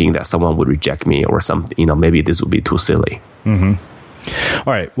without thinking that someone would reject me or something. Maybe this would be too silly. Mm-hmm.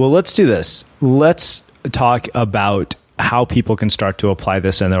 All right. Well, let's do this. Let's talk about how people can start to apply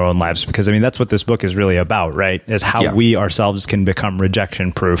this in their own lives, because that's what this book is really about, right? Is how we ourselves can become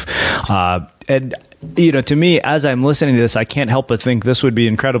rejection proof. And to me, as I'm listening to this, I can't help but think this would be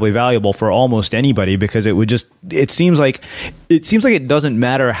incredibly valuable for almost anybody, because it seems like it doesn't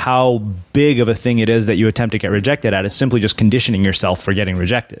matter how big of a thing it is that you attempt to get rejected at. It's simply just conditioning yourself for getting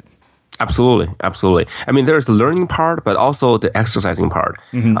rejected. Absolutely. There's the learning part, but also the exercising part.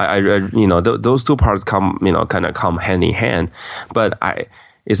 Mm-hmm. Those two parts come hand in hand. But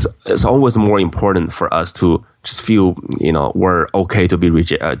it's always more important for us to just feel, we're okay to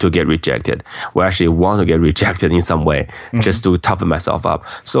get rejected. We actually want to get rejected in some way, just to toughen myself up.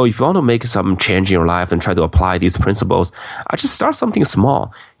 So if you want to make some change in your life and try to apply these principles, I just start something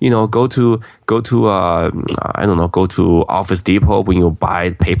small. Go to Office Depot when you buy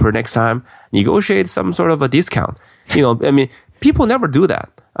paper next time. Negotiate some sort of a discount. People never do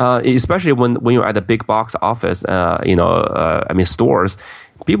that. Especially when you're at a big box office, stores.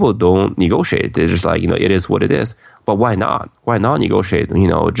 People don't negotiate. They're just like, it is what it is. But why not? Why not negotiate? And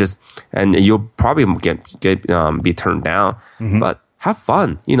you'll probably be turned down. Mm-hmm. But have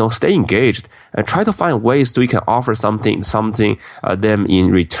fun. Stay engaged and try to find ways so you can offer something them in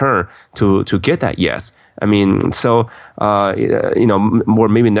return to get that yes. Or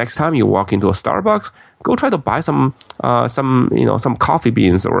maybe next time you walk into a Starbucks, go try to buy some coffee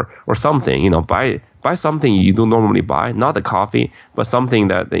beans or something. Buy something you don't normally buy, not the coffee, but something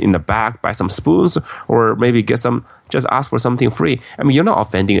that in the back, buy some spoons, or maybe just ask for something free. You're not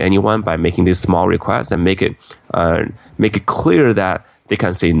offending anyone by making this small request, and make it clear that they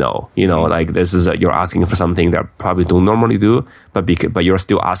can say no. Like this is you're asking for something that probably don't normally do, but you're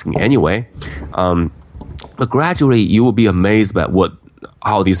still asking anyway. But gradually you will be amazed by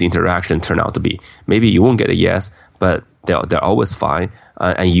how these interactions turn out to be. Maybe you won't get a yes, but they're always fine,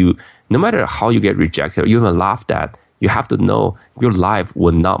 and no matter how you get rejected or even laughed at, you have to know your life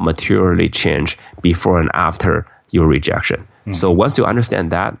will not materially change before and after your rejection. Mm. So once you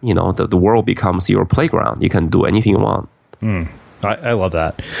understand that, the world becomes your playground. You can do anything you want. Mm. I love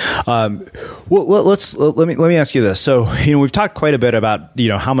that. Well, let me ask you this. So, we've talked quite a bit about,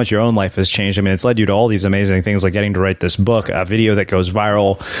 how much your own life has changed. It's led you to all these amazing things, like getting to write this book, a video that goes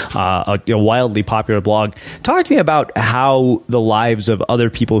viral, a wildly popular blog. Talk to me about how the lives of other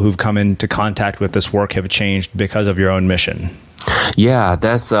people who've come into contact with this work have changed because of your own mission. Yeah,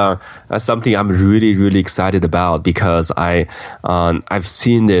 that's something I'm really, really excited about, because I've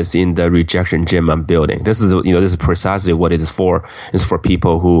seen this in the rejection gym I'm building. This is precisely what it is for. It's for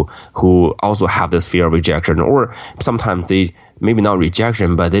people who also have this fear of rejection, or sometimes they maybe not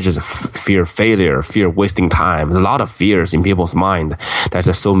rejection, but they just fear failure, fear wasting time. There's a lot of fears in people's mind that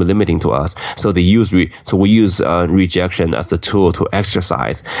are so limiting to us. So we use rejection as a tool to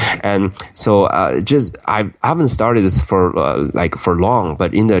exercise. And so I haven't started this for long,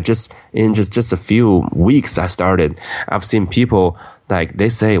 but in just a few weeks I've seen people, like, they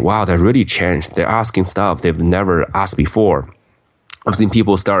say, wow, they really changed. They're asking stuff they've never asked before. I've seen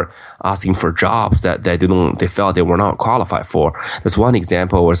people start asking for jobs that they felt they were not qualified for. There's one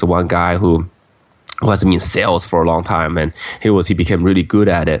example where there's one guy who has been in sales for a long time, and he became really good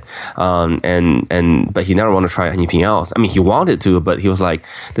at it. But he never wanted to try anything else. I mean, he wanted to, but he was like,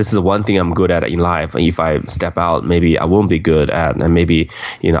 this is the one thing I'm good at in life. And if I step out, maybe I won't be good at, and maybe,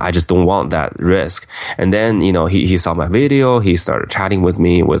 I just don't want that risk. And then, he saw my video, he started chatting with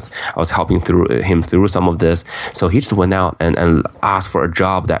me, I was helping him through some of this. So he just went out and asked for a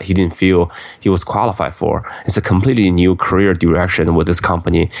job that he didn't feel he was qualified for. It's a completely new career direction with this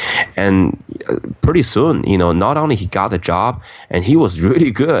company. And pretty soon, not only he got the job, and he was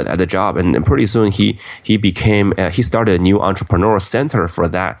really good at the job, and pretty soon he started a new entrepreneurial center for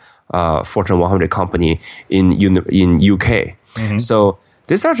that Fortune 100 company in UK. Mm-hmm. So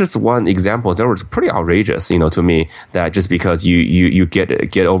these are just one example. That was pretty outrageous, to me, that just because you get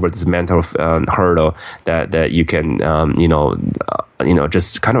over this mental hurdle that you can,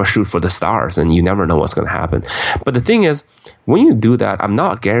 just kind of shoot for the stars, and you never know what's going to happen. But the thing is, when you do that, I'm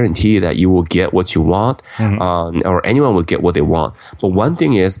not guaranteed that you will get what you want, or anyone will get what they want. But one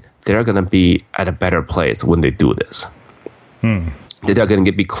thing is, they're going to be at a better place when they do this. They're going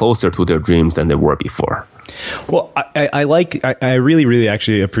to be closer to their dreams than they were before. Well, I really, really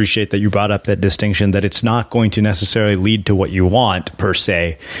actually appreciate that you brought up that distinction, that it's not going to necessarily lead to what you want per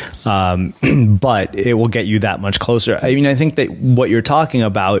se, but it will get you that much closer. I mean, I think that what you're talking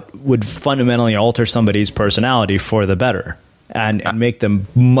about would fundamentally alter somebody's personality for the better. And make them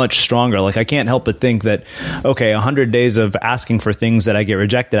much stronger. Like, I can't help but think that, okay, 100 days of asking for things that I get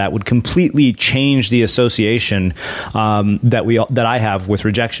rejected at would completely change the association that I have with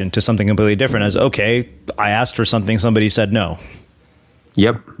rejection to something completely different. As, okay, I asked for something, somebody said no.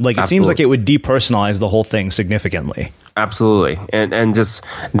 Yep. Like, it seems like it would depersonalize the whole thing significantly. Absolutely. And just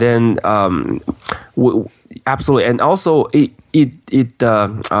then, absolutely. And also, it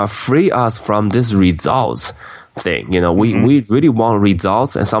free us from this results thing. We really want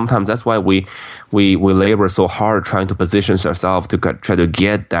results, and sometimes that's why we labor so hard trying to position ourselves to try to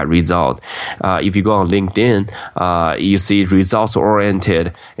get that result. If you go on LinkedIn, you see results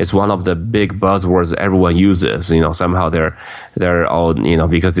oriented is one of the big buzzwords everyone uses. Somehow they're all,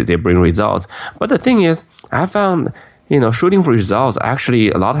 because they bring results. But the thing is, I found, shooting for results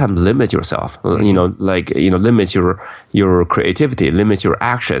actually a lot of times limit yourself, limit your creativity, limit your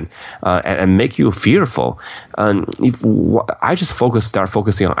action, and make you fearful. And if I just start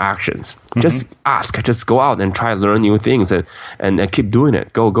focusing on actions, just ask, just go out and try to learn new things and keep doing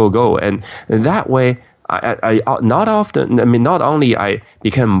it. Go. And that way, I not only I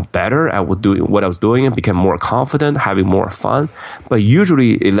became better at what I was doing and became more confident, having more fun, but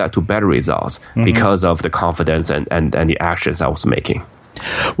usually it led to better results because of the confidence and the actions I was making.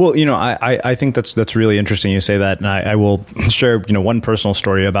 Well, I think that's really interesting you say that, and I will share one personal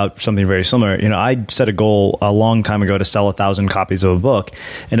story about something very similar. I set a goal a long time ago to sell 1,000 copies of a book,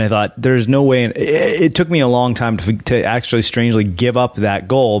 and I thought there's no way. It took me a long time to actually strangely give up that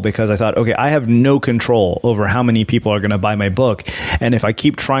goal, because I thought, okay, I have no control over how many people are going to buy my book, and if I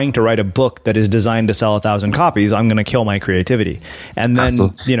keep trying to write a book that is designed to sell 1,000 copies, I'm going to kill my creativity. And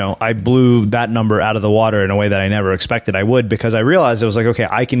then I blew that number out of the water in a way that I never expected I would, because I realized it was like, okay,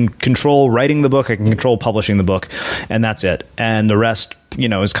 I can control writing the book, I can control publishing the book, and that's it. And the rest,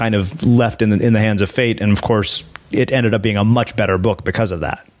 is kind of left in the hands of fate. And of course, it ended up being a much better book because of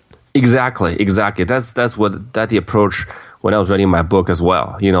that. Exactly. That's the approach when I was writing my book as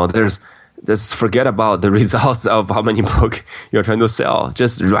well. Just forget about the results of how many books you're trying to sell.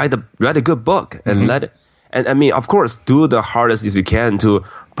 Just write a good book and let it. And I mean, of course, do the hardest as you can to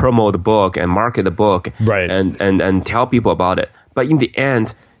promote the book and market the book, right? And tell people about it. But in the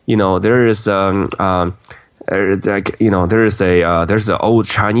end, there's an old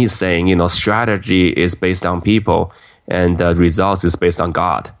Chinese saying, strategy is based on people, and the results is based on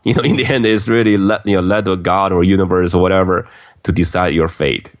God. In the end, it's really let the God or universe or whatever to decide your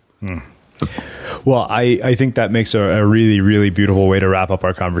fate. Well, I think that makes a really, really beautiful way to wrap up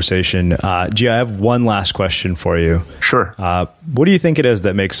our conversation. Jia, I have one last question for you. Sure. What do you think it is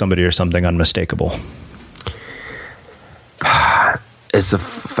that makes somebody or something unmistakable? It's a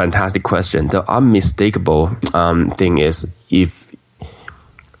fantastic question. The unmistakable thing is, if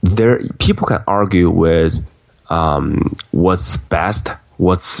people can argue with what's best,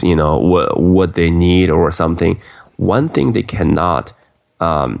 what's, what they need or something. One thing they cannot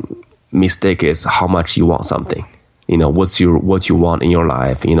mistake is how much you want something. What you want in your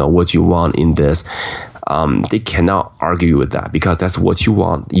life, what you want in this. They cannot argue with that because that's what you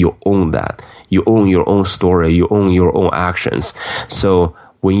want. You own that. You own your own story. You own your own actions. So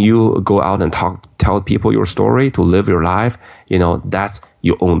when you go out and tell people your story to live your life, that's,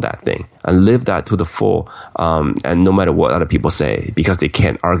 you own that thing and live that to the full. And no matter what other people say, because they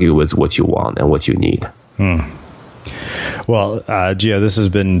can't argue with what you want and what you need. Well, Jia, this has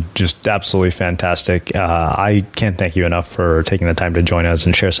been just absolutely fantastic. I can't thank you enough for taking the time to join us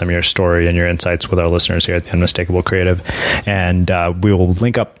and share some of your story and your insights with our listeners here at the Unmistakable Creative. And we will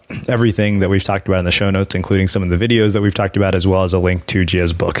link up everything that we've talked about in the show notes, including some of the videos that we've talked about, as well as a link to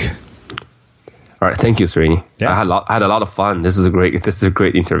Jia's book. All right. Thank you, Srini. Yeah. I had a lot of fun. This is a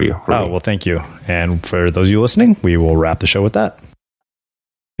great interview. Well, thank you. And for those of you listening, we will wrap the show with that.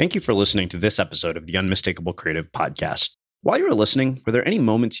 Thank you for listening to this episode of the Unmistakable Creative Podcast. While you were listening, were there any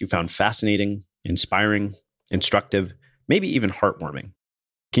moments you found fascinating, inspiring, instructive, maybe even heartwarming?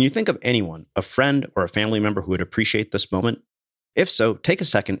 Can you think of anyone, a friend or a family member who would appreciate this moment? If so, take a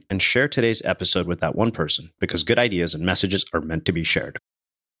second and share today's episode with that one person, because good ideas and messages are meant to be shared.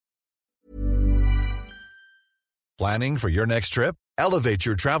 Planning for your next trip? Elevate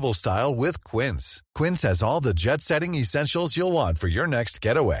your travel style with Quince. Quince has all the jet-setting essentials you'll want for your next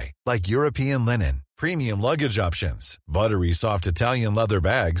getaway, like European linen, premium luggage options, buttery soft Italian leather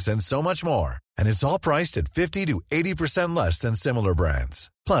bags, and so much more. And it's all priced at 50 to 80% less than similar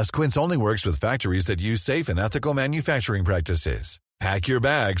brands. Plus, Quince only works with factories that use safe and ethical manufacturing practices. Pack your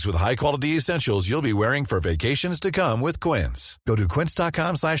bags with high-quality essentials you'll be wearing for vacations to come with Quince. Go to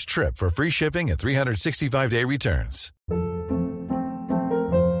quince.com/trip for free shipping and 365-day returns.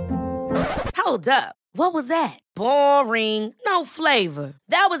 Hold up. What was that? Boring. No flavor.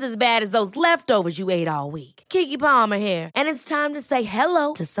 That was as bad as those leftovers you ate all week. Keke Palmer here. And it's time to say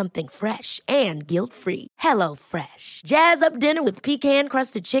hello to something fresh and guilt-free. Hello Fresh. Jazz up dinner with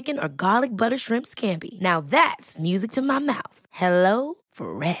pecan-crusted chicken or garlic butter shrimp scampi. Now that's music to my mouth. Hello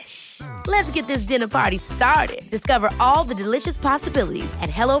Fresh. Let's get this dinner party started. Discover all the delicious possibilities at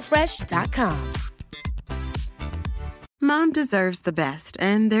HelloFresh.com. Mom deserves the best,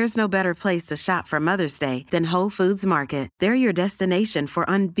 and there's no better place to shop for Mother's Day than Whole Foods Market. They're your destination for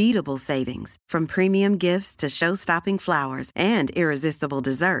unbeatable savings, from premium gifts to show-stopping flowers and irresistible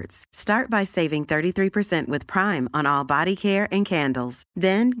desserts. Start by saving 33% with Prime on all body care and candles.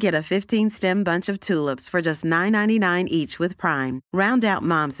 Then get a 15-stem bunch of tulips for just $9.99 each with Prime. Round out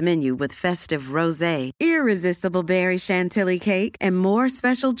Mom's menu with festive rosé, irresistible berry chantilly cake, and more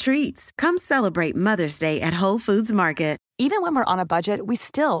special treats. Come celebrate Mother's Day at Whole Foods Market. Even when we're on a budget, we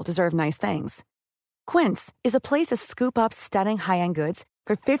still deserve nice things. Quince is a place to scoop up stunning high-end goods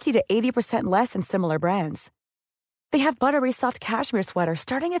for 50 to 80% less than similar brands. They have buttery soft cashmere sweaters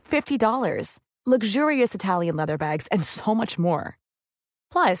starting at $50, luxurious Italian leather bags, and so much more.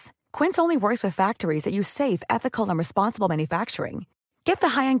 Plus, Quince only works with factories that use safe, ethical, and responsible manufacturing. Get the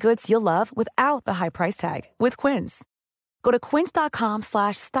high-end goods you'll love without the high price tag with Quince. Go to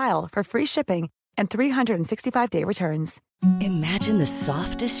quince.com/style for free shipping and 365-day returns. Imagine the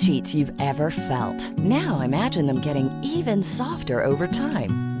softest sheets you've ever felt. Now imagine them getting even softer over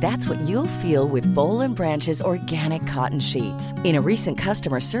time. That's what you'll feel with Boll & Branch's organic cotton sheets. In a recent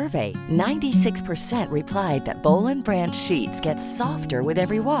customer survey, 96% replied that Boll & Branch sheets get softer with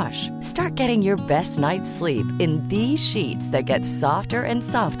every wash. Start getting your best night's sleep in these sheets that get softer and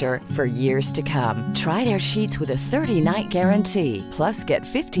softer for years to come. Try their sheets with a 30-night guarantee. Plus, get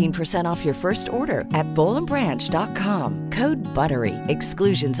 15% off your first order at bollandbranch.com. Code BUTTERY.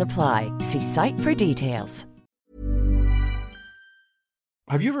 Exclusions apply. See site for details.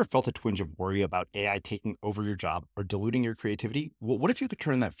 Have you ever felt a twinge of worry about AI taking over your job or diluting your creativity? Well, what if you could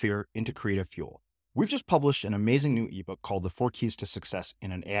turn that fear into creative fuel? We've just published an amazing new ebook called The 4 Keys to Success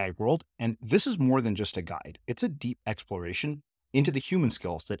in an AI World, and this is more than just a guide. It's a deep exploration into the human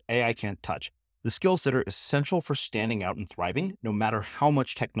skills that AI can't touch, the skills that are essential for standing out and thriving, no matter how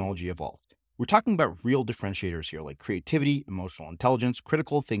much technology evolves. We're talking about real differentiators here, like creativity, emotional intelligence,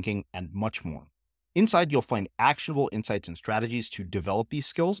 critical thinking, and much more. Inside, you'll find actionable insights and strategies to develop these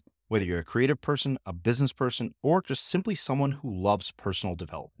skills, whether you're a creative person, a business person, or just simply someone who loves personal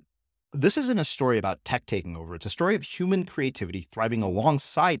development. This isn't a story about tech taking over. It's a story of human creativity thriving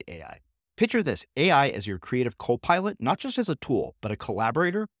alongside AI. Picture this, AI as your creative co-pilot, not just as a tool, but a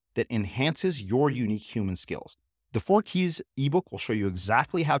collaborator that enhances your unique human skills. The 4 Keys ebook will show you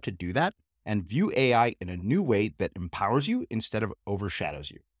exactly how to do that and view AI in a new way that empowers you instead of overshadows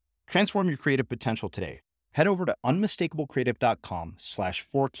you. Transform your creative potential today. Head over to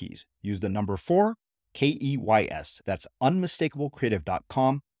unmistakablecreative.com/4keys. Use the number 4, KEYS. That's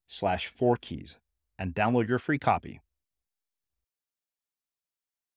unmistakablecreative.com/4keys and download your free copy.